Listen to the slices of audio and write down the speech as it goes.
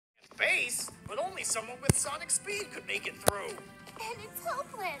nice, but only someone with sonic speed could make it through. And it's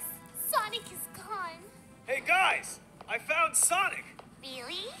hopeless. Sonic is gone. Hey guys, I found Sonic.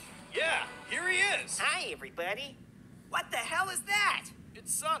 Really? Yeah, here he is. Hi, everybody. What the hell is that?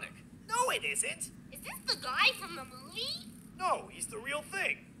 It's Sonic. No, it isn't. Is this the guy from the movie? No, he's the real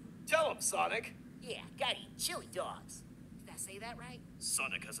thing. Tell him, Sonic. Yeah, gotta eat chili dogs. Did I say that right?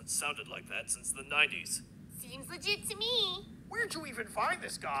 Sonic hasn't sounded like that since the 90s. Seems legit to me. Where'd you even find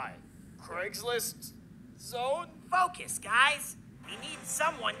this guy? Craigslist zone? Focus, guys. We need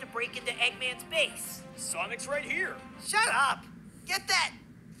someone to break into Eggman's base. Sonic's right here. Shut up. Get that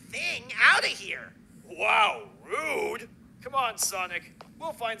thing out of here. Wow, rude. Come on, Sonic.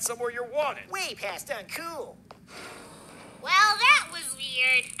 We'll find somewhere you're wanted. Way past uncool. Well, that was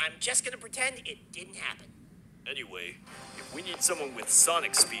weird. I'm just gonna pretend it didn't happen. Anyway, if we need someone with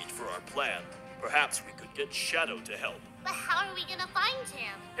sonic speed for our plan, perhaps we could get Shadow to help. But how are we gonna find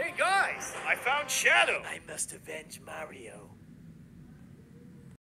him? Hey guys, I found Shadow. I must avenge Mario.